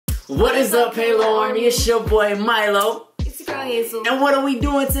What is up, Halo Army? It's your boy Milo. It's your girl Hazel. And what are we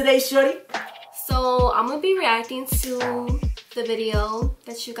doing today, shorty? So I'm gonna be reacting to the video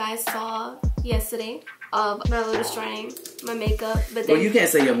that you guys saw yesterday of Milo destroying my makeup. But then well, you can't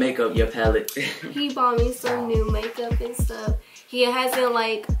say your makeup, your palette. he bought me some new makeup and stuff. He hasn't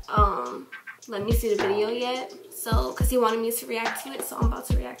like let me see the video yet. So cause he wanted me to react to it, so I'm about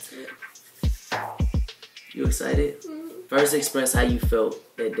to react to it. You excited? Mm-hmm. First, express how you felt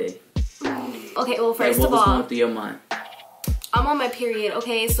that day. Okay, well, first what of was all, going through your mind? I'm on my period,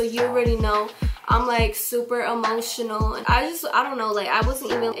 okay? So you already know I'm like super emotional. And I don't know, like I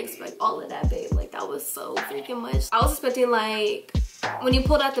wasn't even expecting all of that, babe. Like that was so freaking much. I was expecting like, when you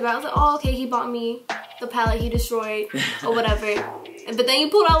pulled out the bag, I was like, oh, okay, he bought me the palette he destroyed or whatever. But then you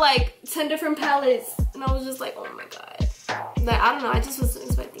pulled out like 10 different palettes and I was just like, oh my God. Like, I don't know, I just wasn't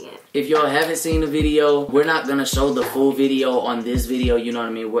expecting it. If y'all haven't seen the video, we're not gonna show the full video on this video, you know what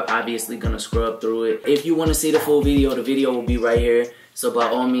I mean? We're obviously gonna scrub through it. If you wanna see the full video, the video will be right here. So by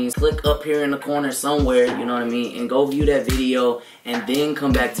all means, click up here in the corner somewhere, you know what I mean? And go view that video and then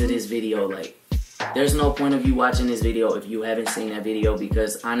come back to this video. Like, there's no point of you watching this video if you haven't seen that video,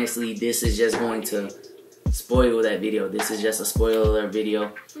 because honestly, this is just going to spoil that video. This is just a spoiler alert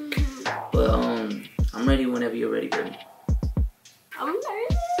video. But I'm ready whenever you're ready, baby. I'm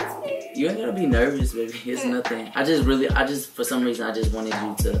nervous, baby. You ain't gotta be nervous, baby. It's nothing. I just, for some reason, I just wanted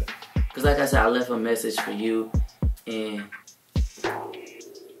you to, because like I said, I left a message for you, and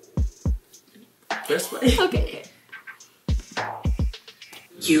press play. Okay.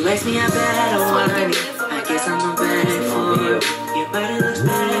 You ask me how bad I want it. I guess I'm a bad for your body looks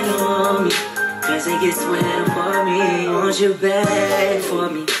bad on me, cause it gets wet for me. Want you back for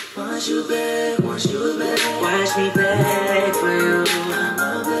me. Want you back, want you back. Watch me back for you. I'm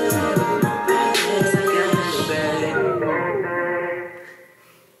a bad, yes, I got it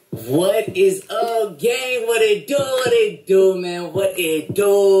back. What is up, gang? What it do? What it do, man? What it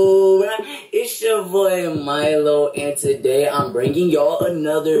do? It's your boy Milo, and today I'm bringing y'all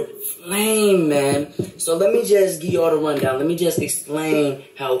another flame, man. So let me just give y'all the rundown. Let me just explain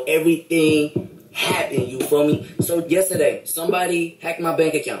how everything happened, you feel me? So yesterday, somebody hacked my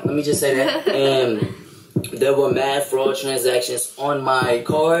bank account. Let me just say that. And there were mad fraud transactions on my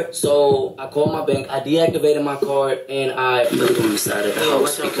card. So I called my bank, I deactivated my card, and I put it on the side of the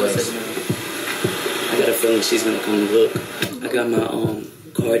house because I got a feeling she's gonna come look. I got my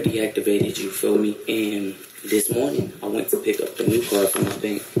card deactivated, you feel me? And this morning, I went to pick up the new card from my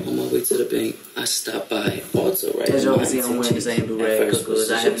bank. On my way to the bank, I stopped by Ulta, right? As y'all can see, I'm wearing the same do-rag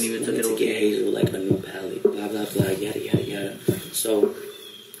because I haven't even took it to get Hazel like a new palette, blah, blah, blah, yada, yada, yada. So,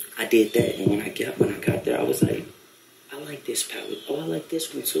 I did that, and when I got there, I was like, I like this palette. Oh, I like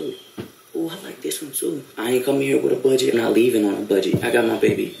this one too. Oh, I like this one too. I ain't coming here with a budget. I'm not leaving on a budget. I got my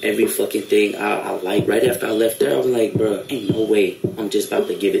baby. Every fucking thing I like. Right after I left there, I was like, bruh, ain't no way I'm just about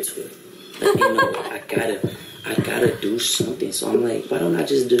to give it to her. Like, ain't no way. I gotta do something. So I'm like, why don't I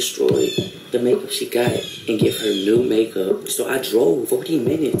just destroy the makeup she got and give her new makeup? So I drove 40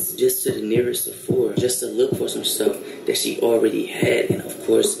 minutes just to the nearest Sephora just to look for some stuff that she already had. And of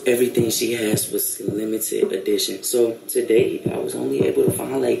course, everything she has was limited edition. So today, I was only able to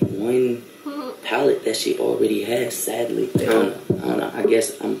find like one palette that she already has, sadly. I don't know.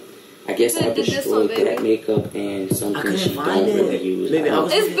 I guess I destroyed that makeup and something she don't really use. Baby,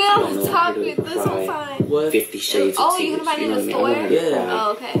 it's been on topic this whole time. What? 50 Shades of Oh, Tears. you can find it in the know store? what I mean? Yeah.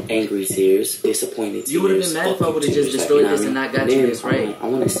 Oh, okay. Angry tears, disappointed tears. You would have been mad if I would have just destroyed this and not got you this, right? I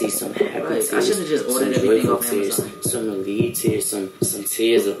want to see some happy tears. I should have just ordered everything off Amazon. Some relief tears, some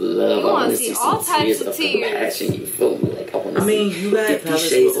tears of love. I want to see all some types tears of of tears. compassion. You feel me? Like, I mean, you got 50 palettes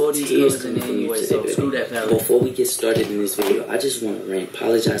Shades with all of these Tears colors in it coming anyway, from you so today, screw baby. that palette. Before we get started in this video, I just want to rant.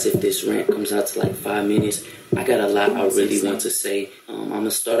 Apologize if this rant comes out to like 5 minutes. I got a lot I really want to say. I'm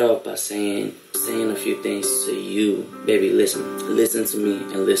gonna start off by saying a few things to you, baby. Listen to me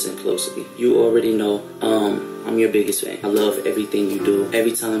and listen closely. You already know I'm your biggest fan. I love everything you do.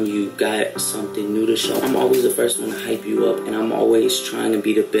 Every time you got something new to show, I'm always the first one to hype you up, and I'm always trying to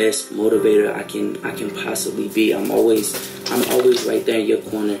be the best motivator I can possibly be. I'm always right there in your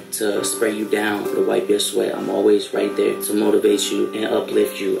corner to spray you down, to wipe your sweat. I'm always right there to motivate you and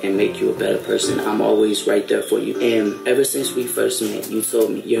uplift you and make you a better person. I'm always right there for you. And ever since we first met, you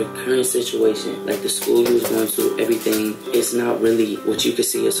told me your current situation, like the school you was going to, everything, is not really what you could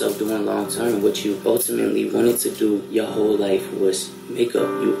see yourself doing long term. What you ultimately wanted to do your whole life was makeup.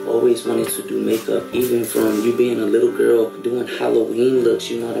 You always wanted to do makeup, even from you being a little girl doing Halloween looks,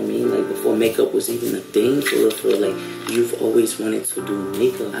 you know what I mean? Like before makeup was even a thing for real. Like you've always wanted to do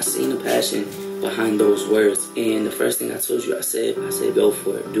makeup. I seen the passion behind those words. And the first thing I told you, I said go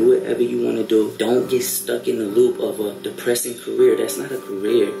for it. Do whatever you want to do. Don't get stuck in the loop of a depressing career. That's not a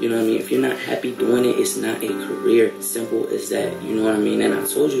career. You know what I mean? If you're not happy doing it, it's not a career. Simple as that. You know what I mean? And I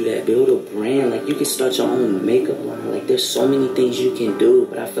told you that. Build a brand. Like, you can start your own makeup line. Like, there's so many things you can do.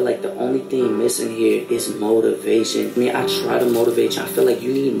 But I feel like the only thing missing here is motivation. I mean, I try to motivate you. I feel like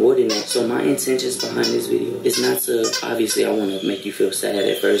you need more than that. So my intentions behind this video is not to, obviously I want to make you feel sad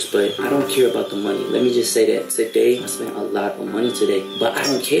at first, but I don't care about the money. Let me just say that today I spent a lot of money today, but I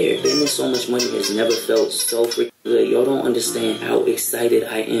don't care. Spending so much money has never felt so freaking good. Y'all don't understand how excited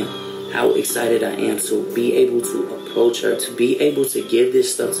I am. How excited I am to be able to approach her, to be able to give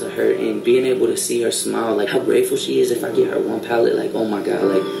this stuff to her, and being able to see her smile. Like, how grateful she is. If I get her one palette, like, oh my god,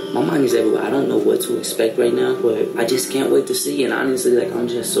 like, my mind is everywhere. I don't know what to expect right now, but I just can't wait to see. And honestly, like, I'm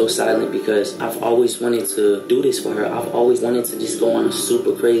just so silent because I've always wanted to do this for her. I've always wanted to just go on a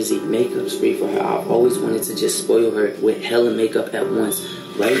super crazy makeup spree for her. I've always wanted to just spoil her with hella makeup at once.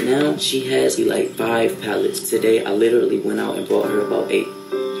 Right now, she has like 5 palettes. Today, I literally went out and bought her about 8.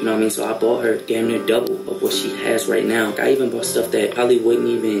 You know what I mean? So I bought her damn near double of what she has right now. I even bought stuff that probably wouldn't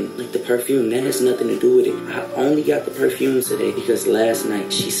even, like the perfume, that has nothing to do with it. I only got the perfume today because last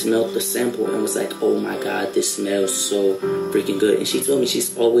night she smelled the sample and was like, oh my god, this smells so freaking good. And she told me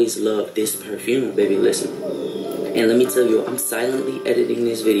she's always loved this perfume. Baby, listen. And let me tell you, I'm silently editing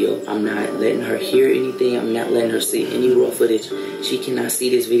this video. I'm not letting her hear anything. I'm not letting her see any raw footage. She cannot see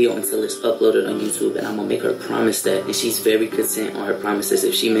this video until it's uploaded on YouTube. And I'm going to make her promise that. And she's very content on her promises.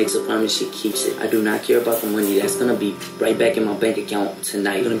 If she makes a promise, she keeps it. I do not care about the money. That's going to be right back in my bank account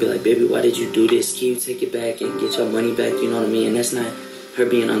tonight. You're going to be like, baby, why did you do this? Can you take it back and get your money back? You know what I mean? And that's not her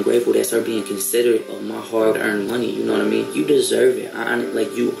being ungrateful. That's her being considerate of my hard-earned money. You know what I mean? You deserve it.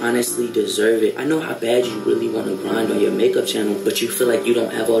 Like, you honestly deserve it. I know how bad you really want to grind on your makeup channel, but you feel like you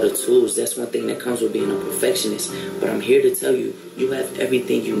don't have all the tools. That's one thing that comes with being a perfectionist. But I'm here to tell you, you have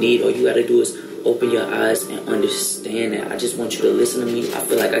everything you need. All you got to do is open your eyes and understand that. I just want you to listen to me. I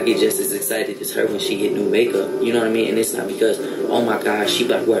feel like I get just as excited as her when she get new makeup. You know what I mean? And it's not because, oh my gosh, she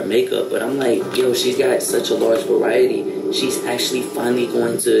about to wear makeup. But I'm like, yo, she's got such a large variety. She's actually finally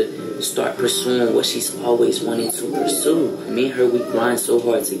going to start pursuing what she's always wanted to pursue. Me and her, we grind so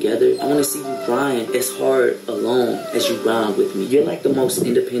hard together. I want to see you grind as hard alone as you grind with me. You're like the most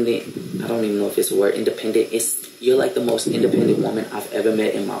independent, I don't even know if it's a word, independent. You're like the most independent woman I've ever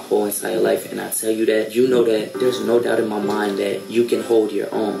met in my whole entire life. And I tell you that, you know that there's no doubt in my mind that you can hold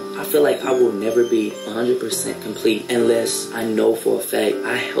your own. I feel like I will never be 100% complete unless I know for a fact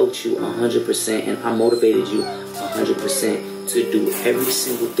I helped you 100% and I motivated you 100% to do every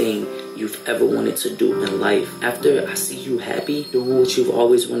single thing you've ever wanted to do in life. After I see you happy doing what you've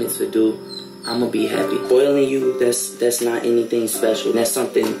always wanted to do, I'm gonna be happy. Spoiling you, that's not anything special. That's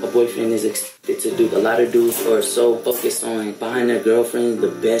something a boyfriend is expected to do. A lot of dudes are so focused on buying their girlfriend the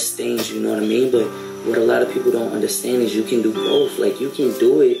best things, you know what I mean? But what a lot of people don't understand is you can do both. Like, you can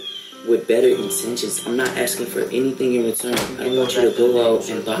do it with better intentions. I'm not asking for anything in return. I don't want you to go out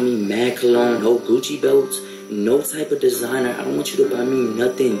and buy me mad cologne, no Gucci belts, no type of designer. I don't want you to buy me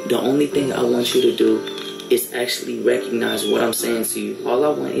nothing. The only thing I want you to do is actually recognize what I'm saying to you. All I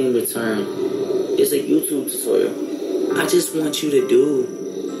want in return is a YouTube tutorial. I just want you to do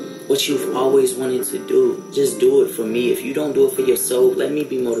what you've always wanted to do. Just do it for me. If you don't do it for yourself, let me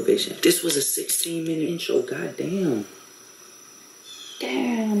be motivation. This was a 16-minute intro. Goddamn.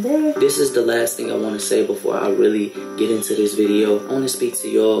 Damn, bro. This is the last thing I want to say before I really get into this video. I want to speak to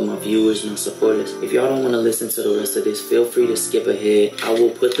y'all, my viewers, my supporters. If y'all don't want to listen to the rest of this, feel free to skip ahead. I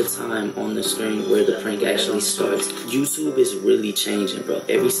will put the time on the screen where the prank actually starts. YouTube is really changing, bro.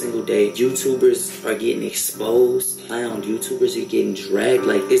 Every single day, YouTubers are getting exposed, clowned. YouTubers are getting dragged.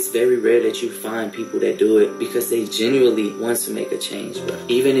 Like, it's very rare that you find people that do it because they genuinely want to make a change, bro.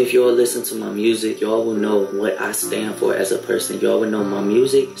 Even if y'all listen to my music, y'all will know what I stand for as a person. Y'all will know my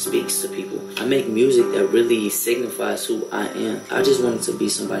music speaks to people. I make music that really signifies who I am. I just wanted to be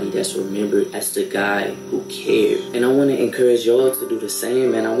somebody that's remembered as the guy who cared. And I want to encourage y'all to do the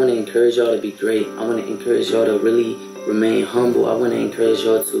same, and I want to encourage y'all to be great. I want to encourage y'all to really remain humble. I want to encourage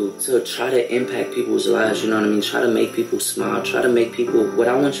y'all to try to impact people's lives, you know what I mean? Try to make people smile. Try to make people, what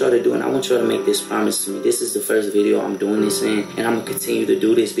I want y'all to do, and I want y'all to make this promise to me. This is the first video I'm doing this in, and I'm going to continue to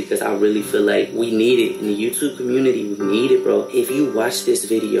do this because I really feel like we need it. In the YouTube community, we need it, bro. If you watch this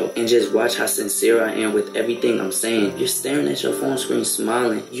video and just watch how sincere I am with everything I'm saying, you're staring at your phone screen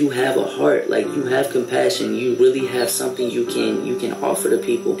smiling. You have a heart. Like, you have compassion. You really have something you can offer to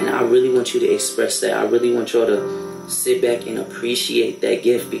people, and I really want you to express that. I really want y'all to sit back and appreciate that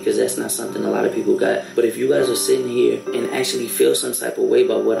gift, because that's not something a lot of people got. But if you guys are sitting here and actually feel some type of way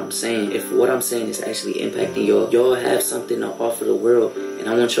about what I'm saying, if what I'm saying is actually impacting y'all have something to offer the world, and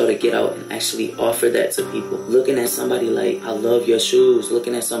I want y'all to get out and actually offer that to people. Looking at somebody like, I love your shoes.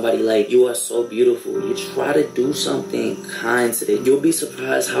 Looking at somebody like, you are so beautiful. You try to do something kind to them. You'll be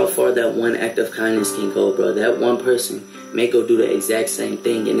surprised how far that one act of kindness can go, bro. That one person may go do the exact same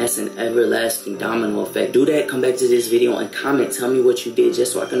thing, and that's an everlasting domino effect. Do that, come back to this video and comment, tell me what you did,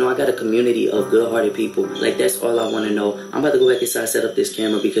 just so I can know I got a community of good-hearted people. Like, that's all I want to know. I'm about to go back inside, set up this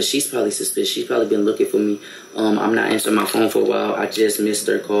camera, because she's probably suspicious. She's probably been looking for me. I'm not answering my phone for a while. I just missed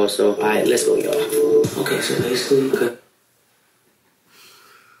her call, so alright, let's go, y'all. Okay, so basically, okay.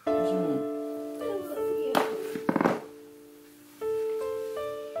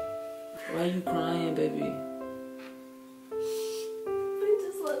 Why are you crying, baby?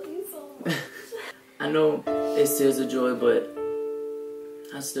 I know it's tears of joy, but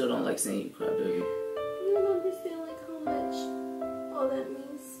I still don't like seeing you cry, baby. You don't understand like how much all that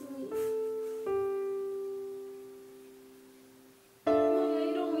means to me. Like,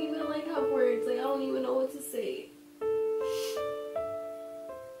 I don't even like have words. Like, I don't even know what to say.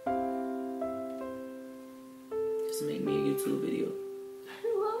 Just make me a YouTube video. I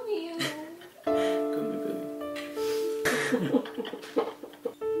love you. Come here, baby.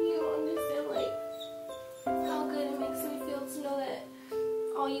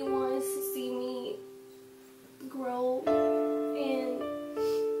 All you want is to see me grow, and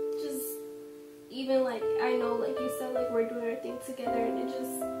just even like, I know, like you said, like we're doing our thing together, and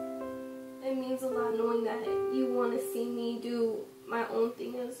it means a lot knowing that you want to see me do my own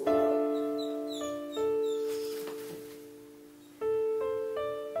thing as well.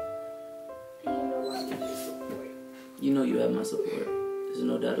 And you know I need your support. You know you have my support. There's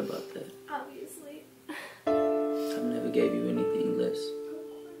no doubt about that. Obviously. I've never gave you anything less.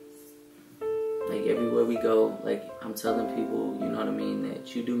 Like, everywhere we go, like, I'm telling people, you know what I mean,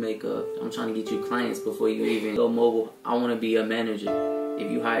 that you do makeup. I'm trying to get you clients before you even go mobile. I want to be a manager.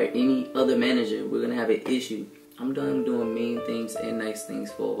 If you hire any other manager, we're going to have an issue. I'm done doing mean things and nice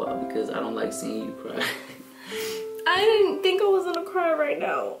things for a while, because I don't like seeing you cry. I didn't think I was going to cry right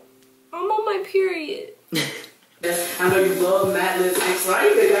now. I'm on my period. I know you love matte lipstick, so I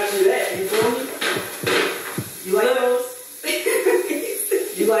even got you that. You feel me? You like those?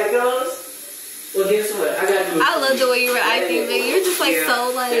 You like those? Well, guess what? I got you. I love the way you were acting, but you're just like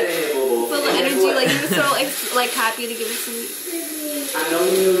so like full of energy. Like you're so like happy to give it to me. I know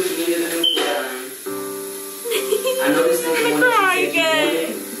you needed a new plan. I know this ain't the one that you said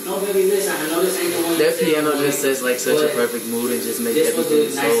you wanted. No, baby, listen. I know this ain't the one. That piano just sets like such a perfect mood and just makes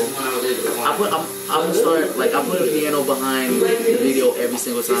everything so. I put a piano behind the video every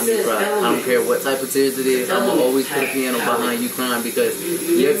single time you cry. I don't care what type of tears it is. I'm gonna always put a piano behind you crying, because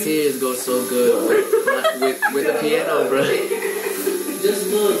your tears go so good with the piano, bro. Just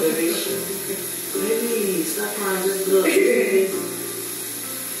look, baby. Baby, stop crying. Just look.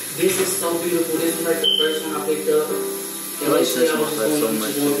 This is so beautiful. This is like the first one I picked up. I like touching my face so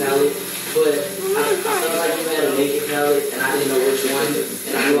much. But I felt like you had a naked palette, and I didn't know which one.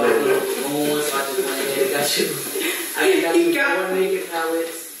 And I knew I was the wrong one, so I just went ahead and got you. I got you 4 naked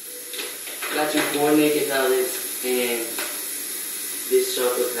palettes. Got you 4 naked palettes, and this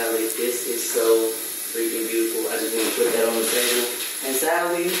chocolate palette. This is so freaking beautiful. I just want to put that on the table. And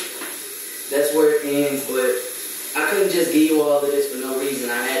sadly, that's where it ends. But I couldn't just give you all of this for no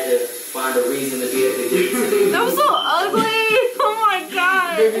reason. I had to find a reason to be able to give it to you. That was so ugly. Oh my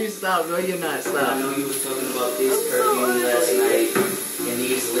god. Baby, stop. No, you're not. Stop. I know you was talking about this perfume last night and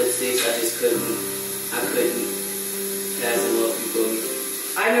these lipsticks. I couldn't pass them up. You feel me?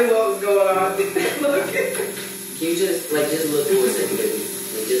 I knew what was going on. Look. Can you just look for a second, baby?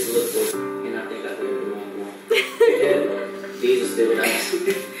 Like, just look for it. And I think I heard the wrong one. Yeah, these are still nice.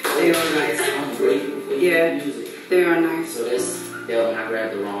 They are nice. I'm grateful for your music. They are nice. So that's. Yeah, when I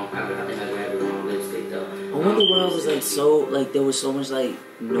grabbed the wrong, I think I grabbed the wrong lipstick though. I wonder why it was like so, like there was so much like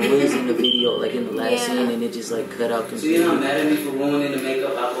noise in the video, like in the last scene, and it just like cut out completely. So you're not mad at me for ruining the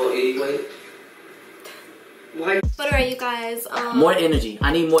makeup I bought anyway? Why? But alright, you guys. More energy.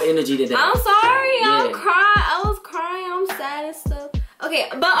 I need more energy today. I'm sorry. I'm crying. I was crying. I'm sad and stuff. Okay,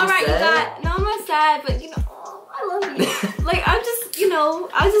 but alright, you guys. No, I'm not sad, but you know, I love you. Like I'm just, you know,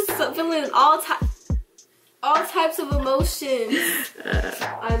 I just feeling all types of emotions.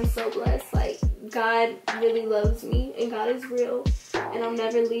 I'm so blessed. Like, God really loves me, and God is real, and I'm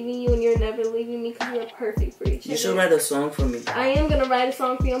never leaving you, and you're never leaving me, because we're perfect for each other. You should write a song for me. I am gonna write a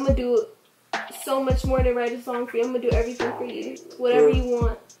song for you. I'm gonna do so much more than write a song for you. I'm gonna do everything for you, whatever you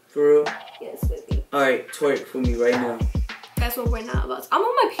want. For real? Yes, baby. Alright, twerk for me right now. That's what we're not about. I'm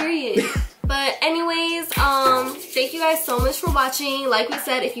on my period. But anyways, thank you guys so much for watching. Like we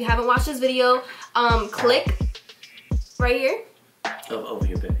said, if you haven't watched this video, click right here. Oh, over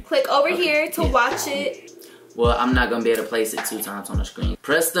here, baby. Click over here to watch it. Well, I'm not gonna be able to place it 2 times on the screen.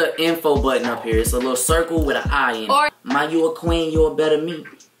 Press the info button up here. It's a little circle with an I in it. My, you a queen, you a better me.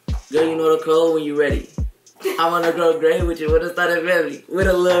 Girl, you know the code when you ready. I wanna grow great with you with a started belly. With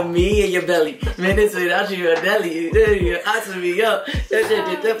a little me in your belly. Man, this is out you a deli. You awesome me up. That shit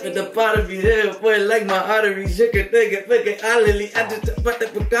just up at the part of me. Boy, like my arteries. Shook a nigga, fucking ollie. I just put the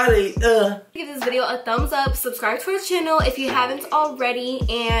Bugatti. Give this video a thumbs up. Subscribe to our channel if you haven't already.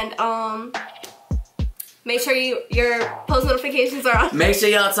 And, make sure your post notifications are on. Make sure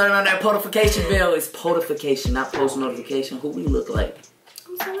y'all turn on that notification bell. It's potification, not post notification. Who we look like?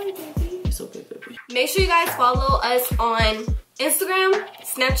 I'm sorry, baby. It's okay, baby. Make sure you guys follow us on Instagram,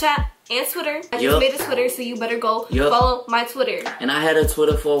 Snapchat, and Twitter. I just made a Twitter, so you better go follow my Twitter. And I had a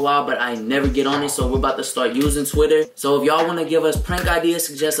Twitter for a while, but I never get on it, so we're about to start using Twitter. So if y'all want to give us prank ideas,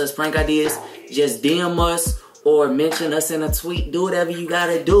 suggest us prank ideas, just DM us or mention us in a tweet. Do whatever you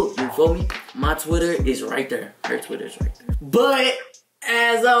gotta do. You feel me? My Twitter is right there. Her Twitter's right there. But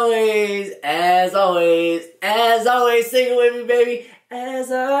as always, sing it with me, baby.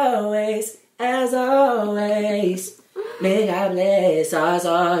 As always, may God bless us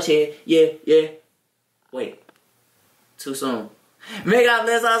all. Shit, yeah. Wait, too soon. May God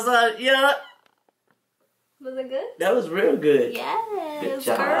bless us all. Yeah. Was it good? That was real good. Yes, good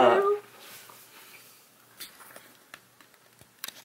job. Girl.